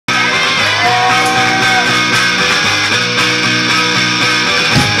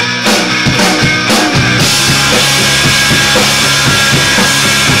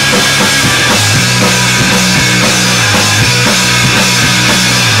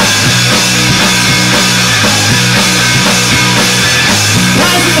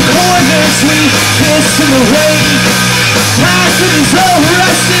kissed in the rain. Passion is all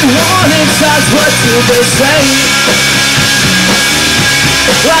rusted, warning signs, what do they say?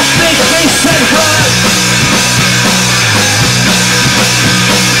 I think they said what?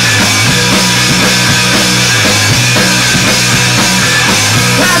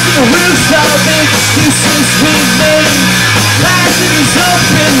 Passing the roofs of excuses we made. Passion is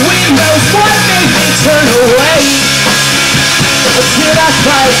open windows, what made me turn away? Until I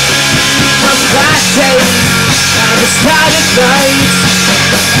fight on black days and the static nights.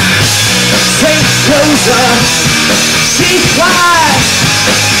 St. Rosa, she flies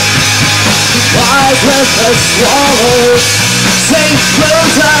with her swallows. St.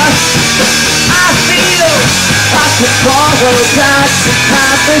 Rosa, I feel I could follow back to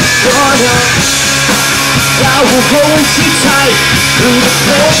California. I will hold you tight through the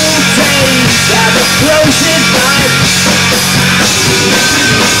cold days and the frozen nights.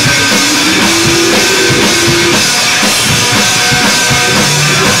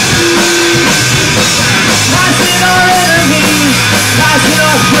 Lies in our enemies, lies in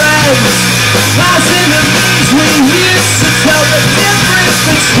our friends, lies in the means we used to tell the difference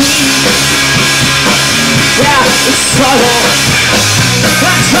between. Yeah, it's subtle.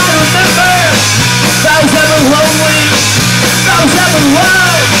 I try to remember if I was ever lonely, if I was ever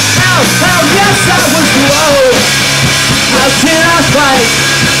low. How, yes I was low. How did I fight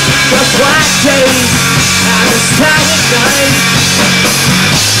the black days and the static nights?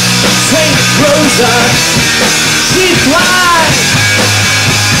 St. Rosa, she flies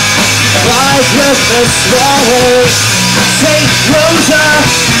with the swallows. St. Rosa,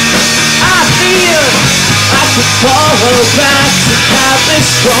 I feel I could follow back to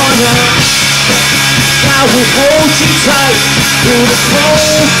California. I will hold you tight through the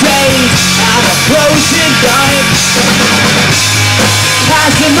cold days and the frozen nights.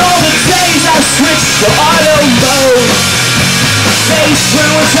 Passing all the days I switched to auto mode. Days when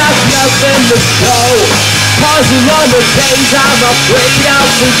we have nothing to show. Pausing on the days I'm afraid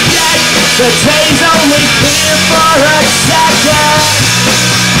I'll forget. The days only clear for a second.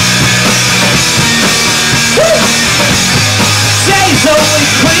 Woo! Days only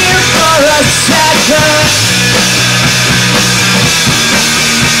clear for a second.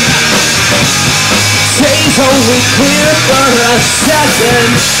 Days only clear for a second.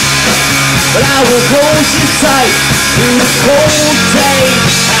 But I will hold you tight through the cold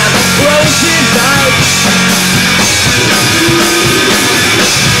days and the frozen nights.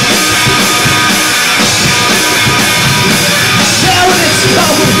 Now it's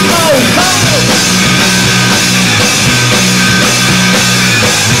coming home.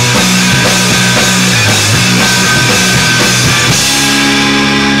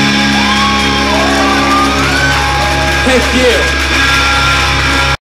 Thank you.